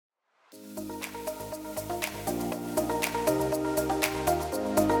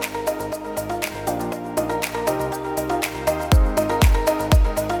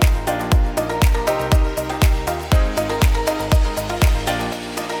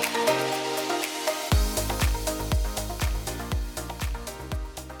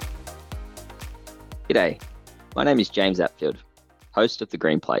G'day, my name is James Apfield, host of The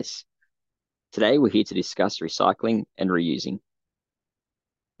Green Place. Today we're here to discuss recycling and reusing.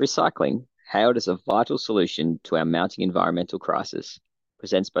 Recycling, hailed as a vital solution to our mounting environmental crisis,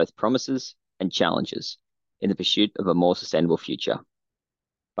 presents both promises and challenges in the pursuit of a more sustainable future.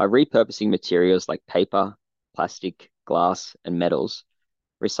 By repurposing materials like paper, plastic, glass, and metals,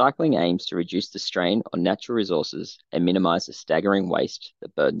 recycling aims to reduce the strain on natural resources and minimize the staggering waste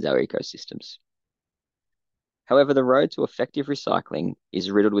that burdens our ecosystems. However, the road to effective recycling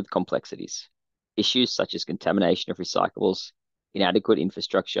is riddled with complexities. Issues such as contamination of recyclables, inadequate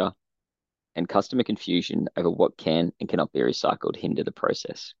infrastructure, and customer confusion over what can and cannot be recycled hinder the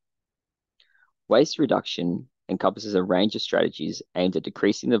process. Waste reduction encompasses a range of strategies aimed at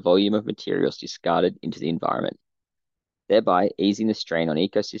decreasing the volume of materials discarded into the environment, thereby easing the strain on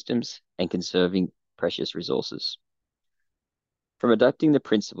ecosystems and conserving precious resources. From adopting the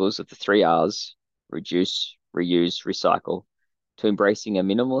principles of the 3Rs, reduce, reuse, recycle, to embracing a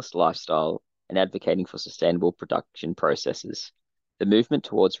minimalist lifestyle and advocating for sustainable production processes, the movement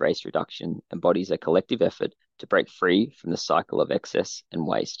towards waste reduction embodies a collective effort to break free from the cycle of excess and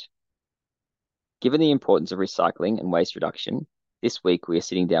waste. Given the importance of recycling and waste reduction, this week we are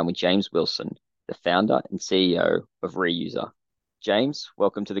sitting down with James Wilson, the founder and CEO of reUser. James,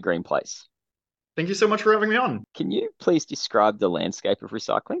 welcome to The Green Place. Thank you so much for having me on. Can you please describe the landscape of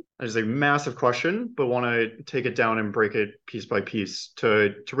recycling? That is a massive question, but want to take it down and break it piece by piece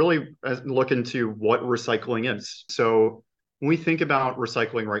to really look into what recycling is. So when we think about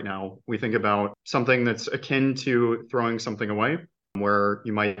recycling right now, we think about something that's akin to throwing something away, where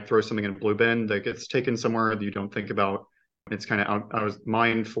you might throw something in a blue bin that gets taken somewhere that you don't think about. It's kind of out of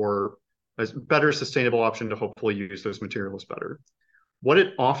mind for a better sustainable option to hopefully use those materials better. What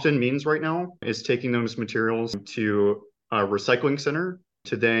it often means right now is taking those materials to a recycling center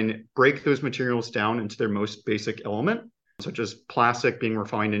to then break those materials down into their most basic element, such as plastic being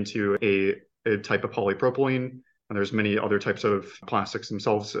refined into a type of polypropylene. And there's many other types of plastics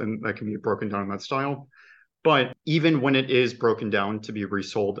themselves and that can be broken down in that style. But even when it is broken down to be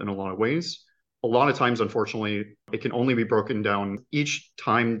resold in a lot of ways, a lot of times, unfortunately, it can only be broken down each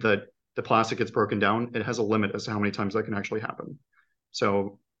time that the plastic gets broken down. It has a limit as to how many times that can actually happen.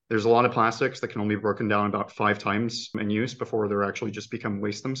 So there's a lot of plastics that can only be broken down about 5 times in use before they're actually just become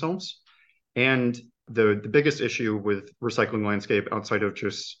waste themselves. And the biggest issue with recycling landscape, outside of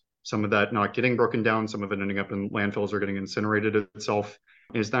just some of that not getting broken down, some of it ending up in landfills or getting incinerated itself,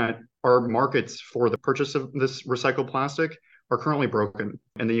 is that our markets for the purchase of this recycled plastic are currently broken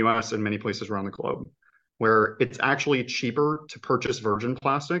in the US and many places around the globe, where it's actually cheaper to purchase virgin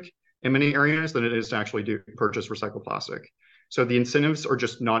plastic in many areas than it is to actually purchase recycled plastic. So the incentives are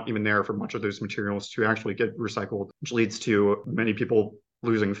just not even there for much of those materials to actually get recycled, which leads to many people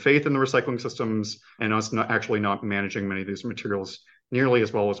losing faith in the recycling systems and us not managing many of these materials nearly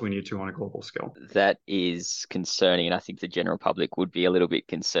as well as we need to on a global scale. That is concerning, and I think the general public would be a little bit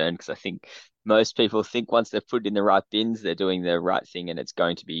concerned because I think most people think once they're put in the right bins, they're doing the right thing and it's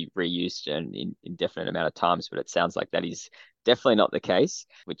going to be reused in indefinite amount of times. But it sounds like that is definitely not the case,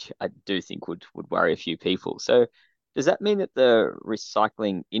 which I do think would worry a few people. So does that mean that the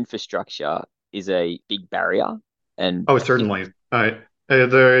recycling infrastructure is a big barrier? And certainly. And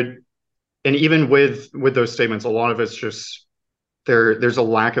even with those statements, a lot of it's just there's a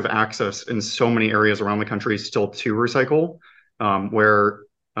lack of access in so many areas around the country still to recycle, where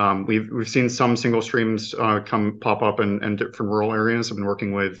we've seen some single streams pop up and from rural areas. I've been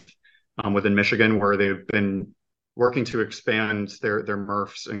working within Michigan, where they've been working to expand their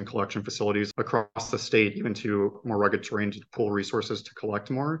MRFs and collection facilities across the state, even to more rugged terrain to pool resources to collect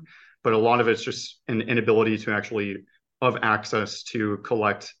more. But a lot of it's just an inability to actually have access to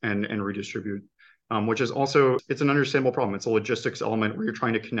collect and redistribute, which is also, it's an understandable problem. It's a logistics element where you're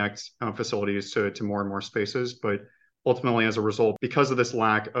trying to connect facilities to more and more spaces. But ultimately, as a result, because of this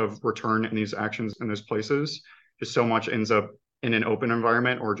lack of return in these actions in those places, just so much ends up in an open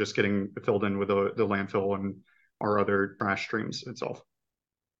environment or just getting filled in with the landfill and or other trash streams itself.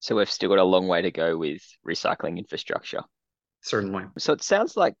 So we've still got a long way to go with recycling infrastructure. Certainly. So it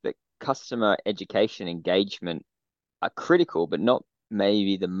sounds like the customer education engagement are critical, but not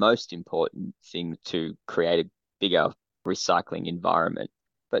maybe the most important thing to create a bigger recycling environment.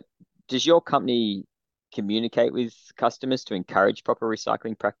 But does your company communicate with customers to encourage proper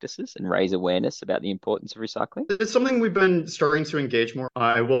recycling practices and raise awareness about the importance of recycling? It's something we've been starting to engage more.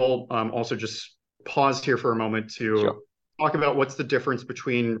 I will also just pause here for a moment Sure. to talk about what's the difference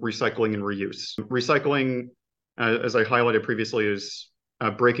between recycling and reuse. Recycling, as I highlighted previously, is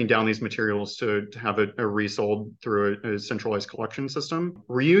breaking down these materials to have it resold through a centralized collection system.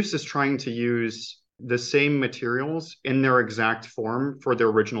 Reuse is trying to use the same materials in their exact form for their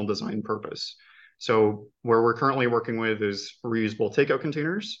original design purpose. So where we're currently working with is reusable takeout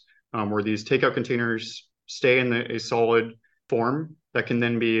containers, where these takeout containers stay in a solid form that can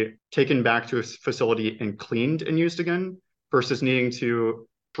then be taken back to a facility and cleaned and used again, versus needing to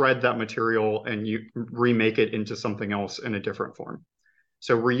shred that material and remake it into something else in a different form.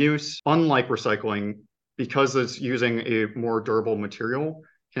 So reuse, unlike recycling, because it's using a more durable material,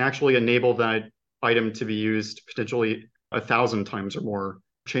 can actually enable that item to be used potentially 1,000 times or more,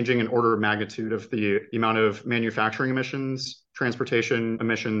 changing an order of magnitude of the amount of manufacturing emissions, transportation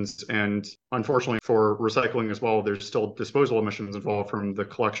emissions, and unfortunately for recycling as well, there's still disposal emissions involved from the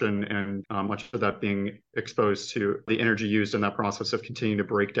collection and much of that being exposed to the energy used in that process of continuing to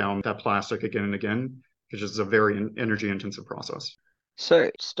break down that plastic again and again, which is a very energy intensive process.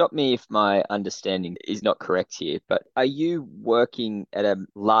 So, stop me if my understanding is not correct here, but are you working at a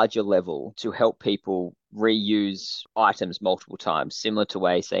larger level to help people reuse items multiple times, similar to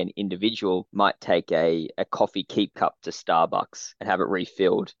way, say, an individual might take a coffee keep cup to Starbucks and have it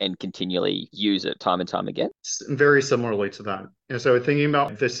refilled and continually use it time and time again? Very similarly to that. And so thinking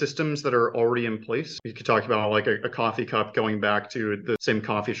about the systems that are already in place, you could talk about like a coffee cup going back to the same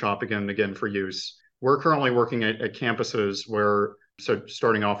coffee shop again and again for use. We're currently working at campuses where, so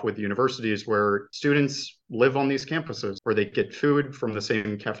starting off with universities where students live on these campuses, where they get food from the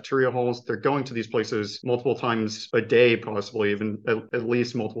same cafeteria halls. They're going to these places multiple times a day, possibly even at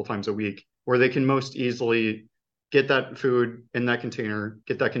least multiple times a week, where they can most easily get that food in that container,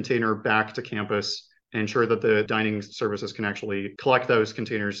 get that container back to campus, and ensure that the dining services can actually collect those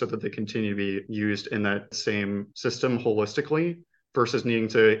containers so that they continue to be used in that same system holistically, versus needing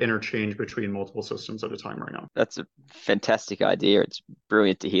to interchange between multiple systems at a time right now. That's a fantastic idea. It's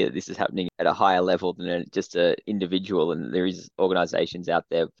brilliant to hear that this is happening at a higher level than just an individual. And there is organizations out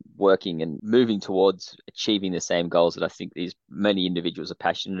there working and moving towards achieving the same goals that I think these many individuals are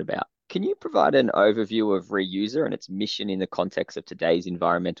passionate about. Can you provide an overview of reUser and its mission in the context of today's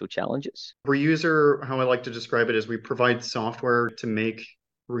environmental challenges? reUser, how I like to describe it, is we provide software to make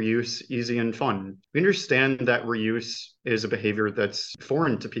reuse easy and fun. We understand that reuse is a behavior that's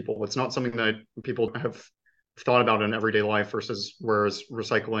foreign to people. It's not something that people have thought about in everyday life, versus whereas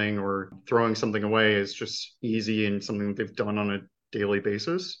recycling or throwing something away is just easy and something that they've done on a daily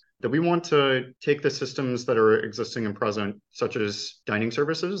basis. That we want to take the systems that are existing and present, such as dining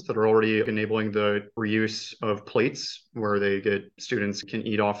services that are already enabling the reuse of plates, where students can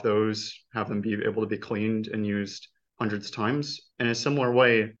eat off those, have them be able to be cleaned and used hundreds of times. In a similar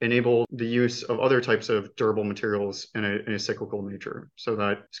way, enable the use of other types of durable materials in a cyclical nature. So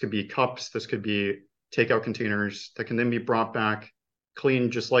that this could be cups, this could be takeout containers that can then be brought back,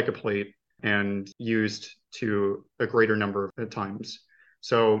 cleaned just like a plate, and used to a greater number of times.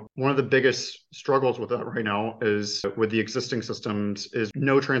 So one of the biggest struggles with that right now is with the existing systems is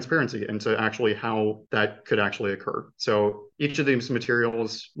no transparency into actually how that could actually occur. So each of these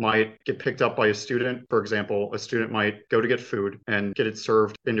materials might get picked up by a student. For example, a student might go to get food and get it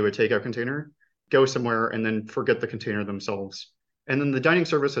served into a takeout container, go somewhere and then forget the container themselves. And then the dining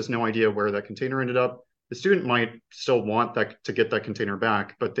service has no idea where that container ended up. The student might still want that to get that container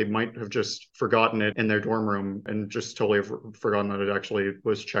back, but they might have just forgotten it in their dorm room and just totally have forgotten that it actually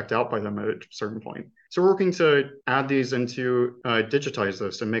was checked out by them at a certain point. So we're working to add these into digitize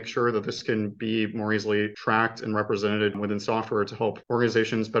this and make sure that this can be more easily tracked and represented within software to help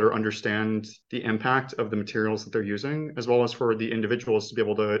organizations better understand the impact of the materials that they're using, as well as for the individuals to be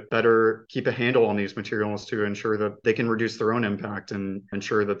able to better keep a handle on these materials to ensure that they can reduce their own impact and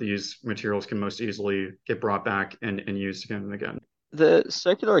ensure that these materials can most easily get brought back and used again and again. The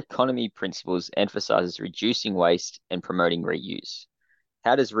circular economy principles emphasizes reducing waste and promoting reuse.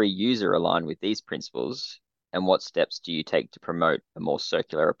 How does reUser align with these principles, and what steps do you take to promote a more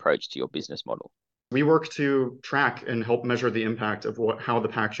circular approach to your business model? We work to track and help measure the impact of how the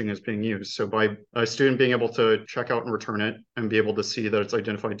packaging is being used. So by a student being able to check out and return it and be able to see that it's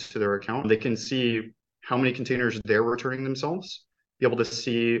identified to their account, they can see how many containers they're returning themselves, be able to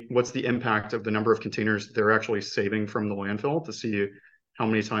see what's the impact of the number of containers they're actually saving from the landfill, to see how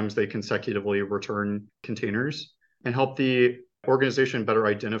many times they consecutively return containers, and help the organization better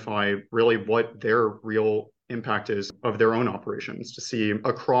identify really what their real impact is of their own operations, to see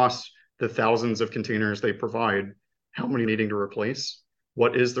across the thousands of containers they provide, how many needing to replace,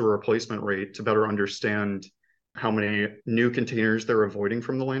 what is the replacement rate to better understand how many new containers they're avoiding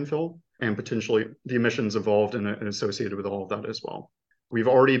from the landfill, and potentially the emissions involved and associated with all of that as well. We've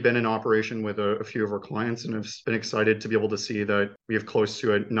already been in operation with a few of our clients and have been excited to be able to see that we have close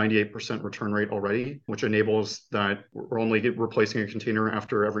to a 98% return rate already, which enables that we're only replacing a container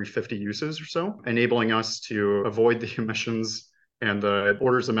after every 50 uses or so, enabling us to avoid the emissions and the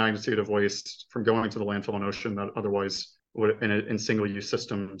orders of magnitude of waste from going to the landfill and ocean that otherwise would, in single-use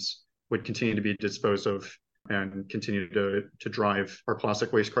systems, would continue to be disposed of and continue to drive our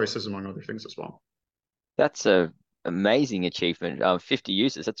plastic waste crisis, among other things as well. That's a amazing achievement. 50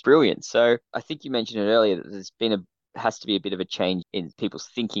 users, that's brilliant. So I think you mentioned it earlier that has to be a bit of a change in people's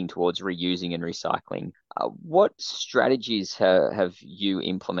thinking towards reusing and recycling. What strategies have you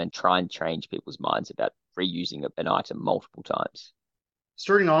implemented try and change people's minds about reusing an item multiple times?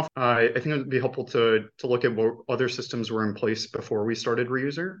 Starting off, I think it would be helpful to look at what other systems were in place before we started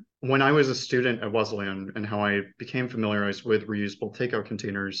reUser. When I was a student at Wesleyan and how I became familiarized with reusable takeout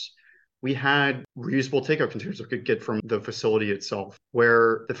containers, we had reusable takeout containers we could get from the facility itself,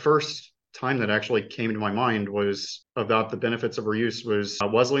 where the first time that actually came to my mind was about the benefits of reuse was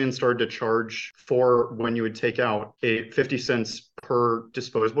Wesleyan started to charge for when you would take out 50 cents per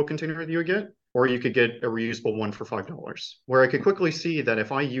disposable container that you would get, or you could get a reusable one for $5, where I could quickly see that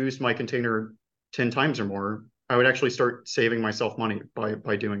if I used my container 10 times or more, I would actually start saving myself money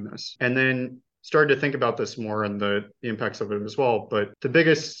by doing this. And then started to think about this more and the impacts of it as well. But the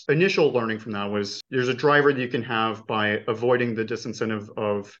biggest initial learning from that was there's a driver that you can have by avoiding the disincentive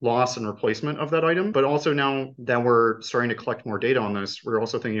of loss and replacement of that item. But also now that we're starting to collect more data on this, we're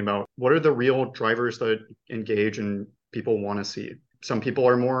also thinking about what are the real drivers that engage and people want to see. Some people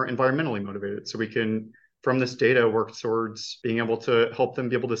are more environmentally motivated. So we can, from this data, work towards being able to help them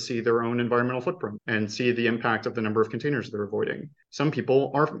be able to see their own environmental footprint and see the impact of the number of containers they're avoiding. Some people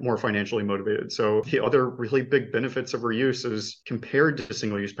are more financially motivated. So the other really big benefits of reuse is compared to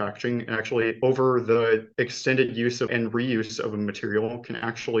single-use packaging, actually over the extended use of and reuse of a material can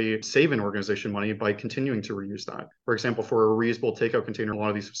actually save an organization money by continuing to reuse that. For example, for a reusable takeout container, a lot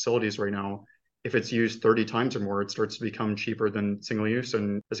of these facilities right now, if it's used 30 times or more, it starts to become cheaper than single use.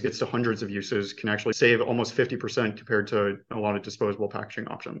 And as it gets to hundreds of uses, can actually save almost 50% compared to a lot of disposable packaging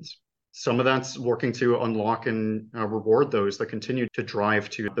options. Some of that's working to unlock and reward those that continue to drive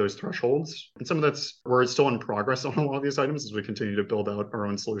to those thresholds. And some of that's where it's still in progress on a lot of these items as we continue to build out our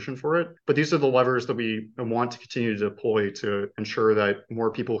own solution for it. But these are the levers that we want to continue to deploy to ensure that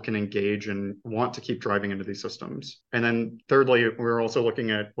more people can engage and want to keep driving into these systems. And then thirdly, we're also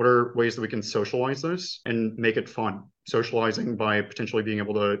looking at what are ways that we can socialize this and make it fun. Socializing by potentially being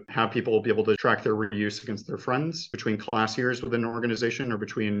able to have people be able to track their reuse against their friends between class years within an organization or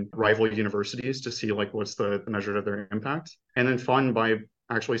between rival universities to see like what's the measure of their impact. And then fun by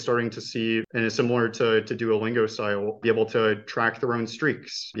actually starting to see, and it's similar to Duolingo style, be able to track their own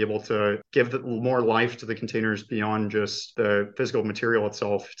streaks, be able to give more life to the containers beyond just the physical material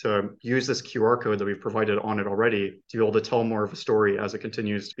itself, to use this QR code that we've provided on it already to be able to tell more of a story as it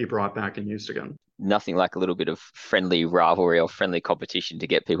continues to be brought back and used again. Nothing like a little bit of friendly rivalry or friendly competition to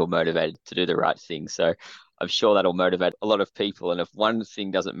get people motivated to do the right thing. So I'm sure that'll motivate a lot of people. And if one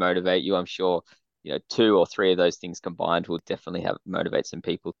thing doesn't motivate you, I'm sure two or three of those things combined will definitely motivate some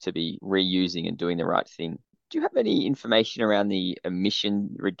people to be reusing and doing the right thing. Do you have any information around the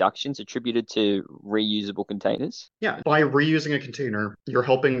emission reductions attributed to reusable containers? Yeah, by reusing a container, you're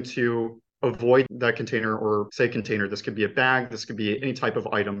helping to avoid that container, or say container. This could be a bag, this could be any type of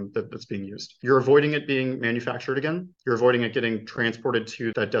item that's being used. You're avoiding it being manufactured again. You're avoiding it getting transported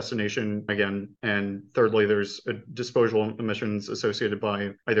to that destination again. And thirdly, there's disposal emissions associated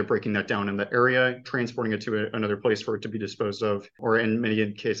by either breaking that down in the area, transporting it to another place for it to be disposed of, or in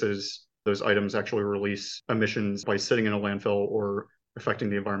many cases, those items actually release emissions by sitting in a landfill or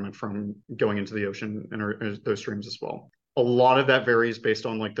affecting the environment from going into the ocean and those streams as well. A lot of that varies based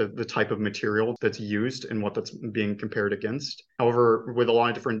on like the type of material that's used and what that's being compared against. However, with a lot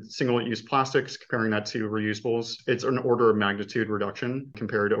of different single-use plastics, comparing that to reusables, it's an order of magnitude reduction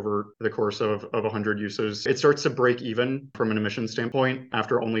compared over the course of 100 uses. It starts to break even from an emission standpoint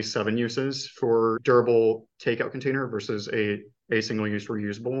after only 7 uses for durable takeout container versus a a single-use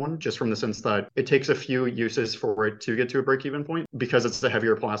reusable one, just from the sense that it takes a few uses for it to get to a break-even point. Because it's a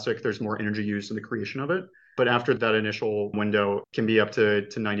heavier plastic, there's more energy used in the creation of it. But after that initial window can be up to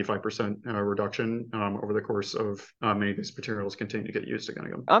 95% reduction over the course of many of these materials continue to get used again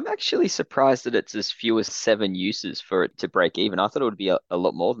and again. I'm actually surprised that it's as few as 7 uses for it to break even. I thought it would be a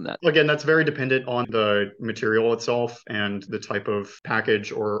lot more than that. Again, that's very dependent on the material itself and the type of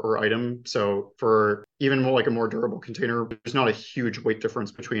package or item. So for even more like a more durable container, there's not a huge weight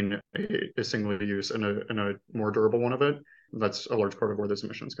difference between a single use and a more durable one of it. That's a large part of where those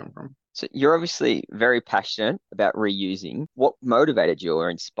emissions come from. So you're obviously very passionate about reusing. What motivated you or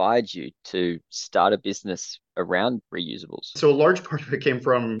inspired you to start a business around reusables? So a large part of it came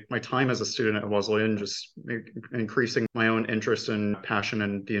from my time as a student at Wesleyan, just increasing my own interest and passion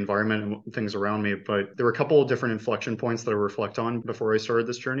in the environment and things around me. But there were a couple of different inflection points that I reflect on before I started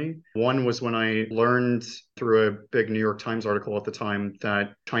this journey. One was when I learned through a big New York Times article at the time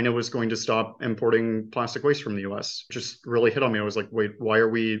that China was going to stop importing plastic waste from the US. It just really hit on me. I was like, wait, why are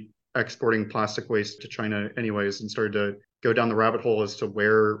we exporting plastic waste to China anyways? And started to go down the rabbit hole as to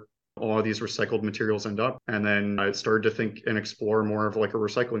where all of these recycled materials end up. And then I started to think and explore more of like a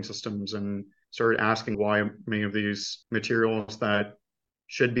recycling systems and started asking why many of these materials that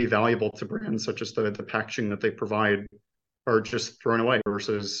should be valuable to brands, such as the packaging that they provide, are just thrown away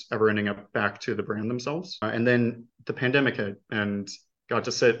versus ever ending up back to the brand themselves. And then the pandemic hit and got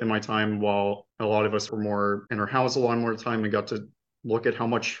to sit in my time while a lot of us were more in our house a lot more time and got to look at how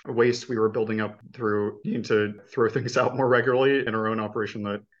much waste we were building up through needing to throw things out more regularly in our own operation,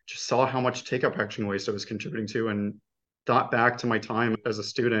 that just saw how much take-up packaging waste I was contributing to, and thought back to my time as a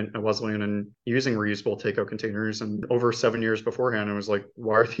student at Wesleyan and using reusable takeout containers. And over 7 years beforehand, I was like,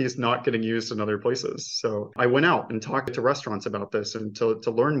 why are these not getting used in other places? So I went out and talked to restaurants about this and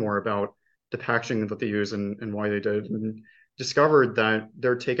to learn more about the packaging that they use and why they did. And discovered that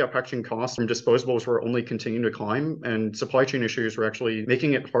their takeout packaging costs from disposables were only continuing to climb, and supply chain issues were actually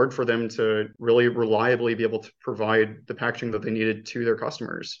making it hard for them to really reliably be able to provide the packaging that they needed to their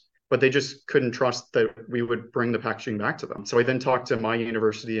customers. But they just couldn't trust that we would bring the packaging back to them. So I then talked to my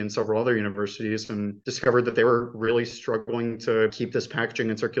university and several other universities and discovered that they were really struggling to keep this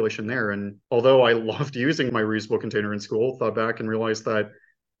packaging in circulation there. And although I loved using my reusable container in school, thought back and realized that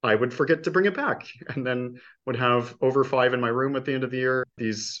I would forget to bring it back and then would have over 5 in my room at the end of the year.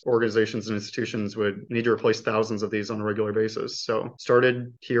 These organizations and institutions would need to replace thousands of these on a regular basis. So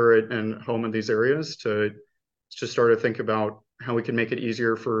started here and home in these areas to just start to think about how we can make it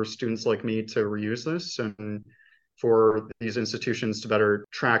easier for students like me to reuse this, and for these institutions to better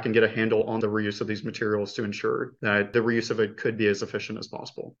track and get a handle on the reuse of these materials to ensure that the reuse of it could be as efficient as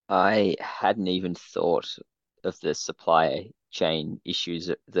possible. I hadn't even thought of the supply chain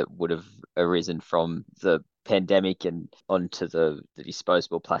issues that would have arisen from the pandemic and onto the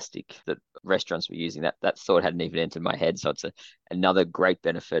disposable plastic that restaurants were using. That thought hadn't even entered my head. So it's another great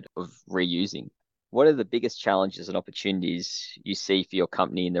benefit of reusing. What are the biggest challenges and opportunities you see for your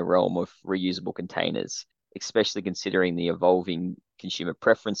company in the realm of reusable containers, especially considering the evolving consumer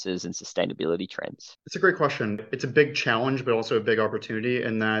preferences and sustainability trends? It's a great question. It's a big challenge, but also a big opportunity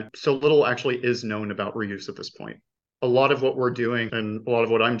in that so little actually is known about reuse at this point. A lot of what we're doing and a lot of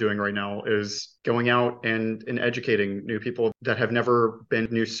what I'm doing right now is going out and educating new people that have never been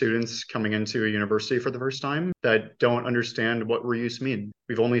new students coming into a university for the first time that don't understand what reuse means.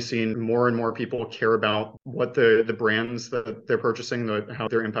 We've only seen more and more people care about what the brands that they're purchasing, how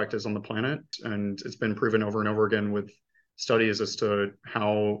their impact is on the planet. And it's been proven over and over again with studies as to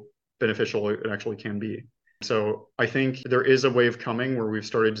how beneficial it actually can be. So I think there is a wave coming where we've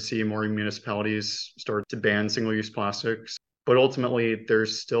started to see more municipalities start to ban single-use plastics, but ultimately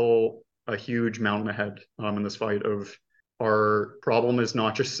there's still a huge mountain ahead in this fight of our problem is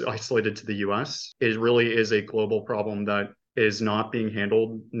not just isolated to the US. It really is a global problem that is not being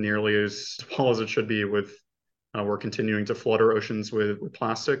handled nearly as well as it should be with we're continuing to flood our oceans with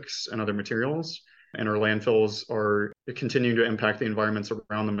plastics and other materials. And our landfills are continuing to impact the environments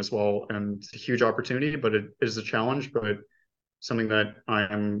around them as well. And it's a huge opportunity, but it is a challenge, but something that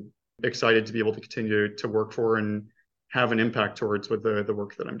I'm excited to be able to continue to work for and have an impact towards with the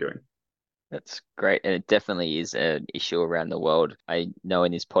work that I'm doing. That's great. And it definitely is an issue around the world. I know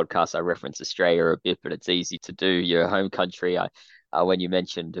in this podcast I reference Australia a bit, but it's easy to do. Your home country. When you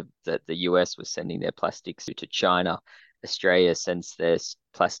mentioned that the US was sending their plastics to China, Australia sends their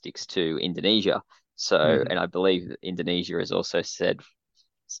plastics to Indonesia. So, and I believe that Indonesia has also said,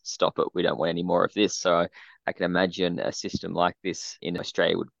 stop it, we don't want any more of this. So I can imagine a system like this in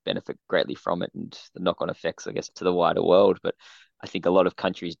Australia would benefit greatly from it, and the knock-on effects, I guess, to the wider world. But I think a lot of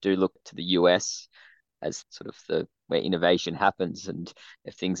countries do look to the US as sort of the where innovation happens. And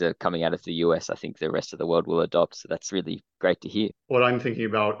if things are coming out of the US, I think the rest of the world will adopt. So that's really great to hear. What I'm thinking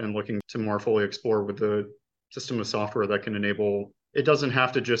about and looking to more fully explore with the system of software that can enable, it doesn't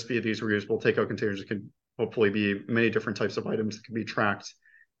have to just be these reusable takeout containers. It can hopefully be many different types of items that can be tracked,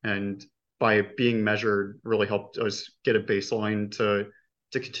 and by being measured really helped us get a baseline to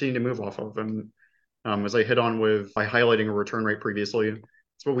continue to move off of. And as I hit on with by highlighting a return rate previously,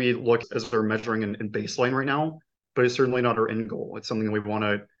 it's what we look as our measuring in baseline right now, but it's certainly not our end goal. It's something that we want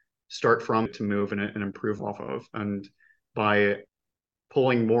to start from to move and improve off of. And by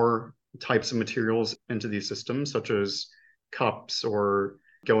pulling more types of materials into these systems, such as cups, or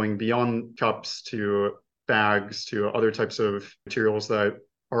going beyond cups to bags, to other types of materials that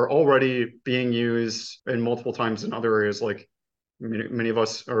are already being used in multiple times in other areas. Like many of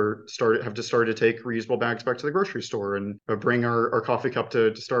us have just started to take reusable bags back to the grocery store and bring our coffee cup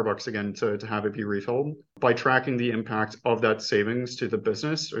to Starbucks again to have it be refilled. By tracking the impact of that savings to the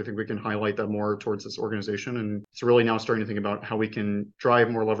business, I think we can highlight that more towards this organization. And it's really now starting to think about how we can drive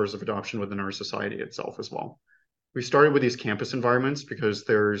more levers of adoption within our society itself as well. We started with these campus environments because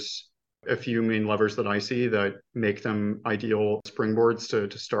there's a few main levers that I see that make them ideal springboards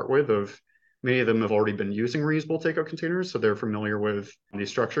to start with. Of many of them have already been using reusable takeout containers, so they're familiar with these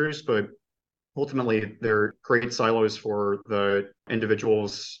structures, but ultimately they're great silos for the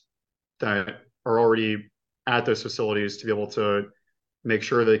individuals that are already at those facilities to be able to make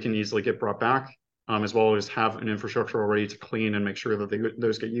sure they can easily get brought back, as well as have an infrastructure already to clean and make sure that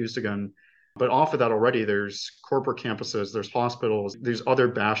those get used again. But off of that already, there's corporate campuses, there's hospitals, there's other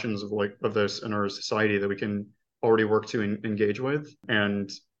bastions of this in our society that we can already work to engage with,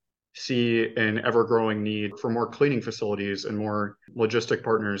 and see an ever-growing need for more cleaning facilities and more logistic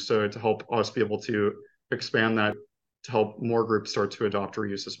partners to help us be able to expand that, to help more groups start to adopt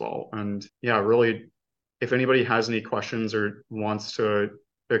reuse as well. And yeah, really, if anybody has any questions or wants to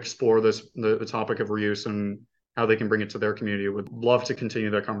explore the topic of reuse and how they can bring it to their community, would love to continue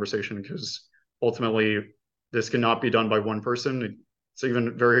that conversation, because ultimately this cannot be done by one person. It's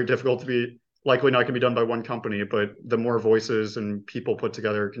even very difficult to be likely not going to be done by one company, but the more voices and people put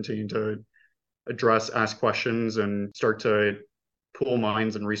together continue to ask questions, and start to pool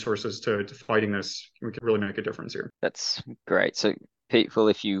minds and resources to fighting this, we could really make a difference here. That's great. So people,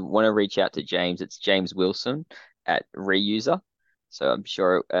 if you want to reach out to James, it's James Wilson at reUser. So I'm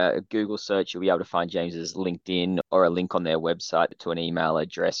sure a Google search, you'll be able to find James's LinkedIn or a link on their website to an email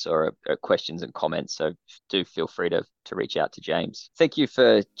address or a questions and comments. So do feel free to reach out to James. Thank you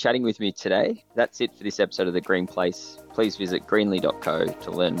for chatting with me today. That's it for this episode of The Green Place. Please visit greenly.co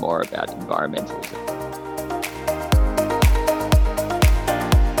to learn more about environmentalism.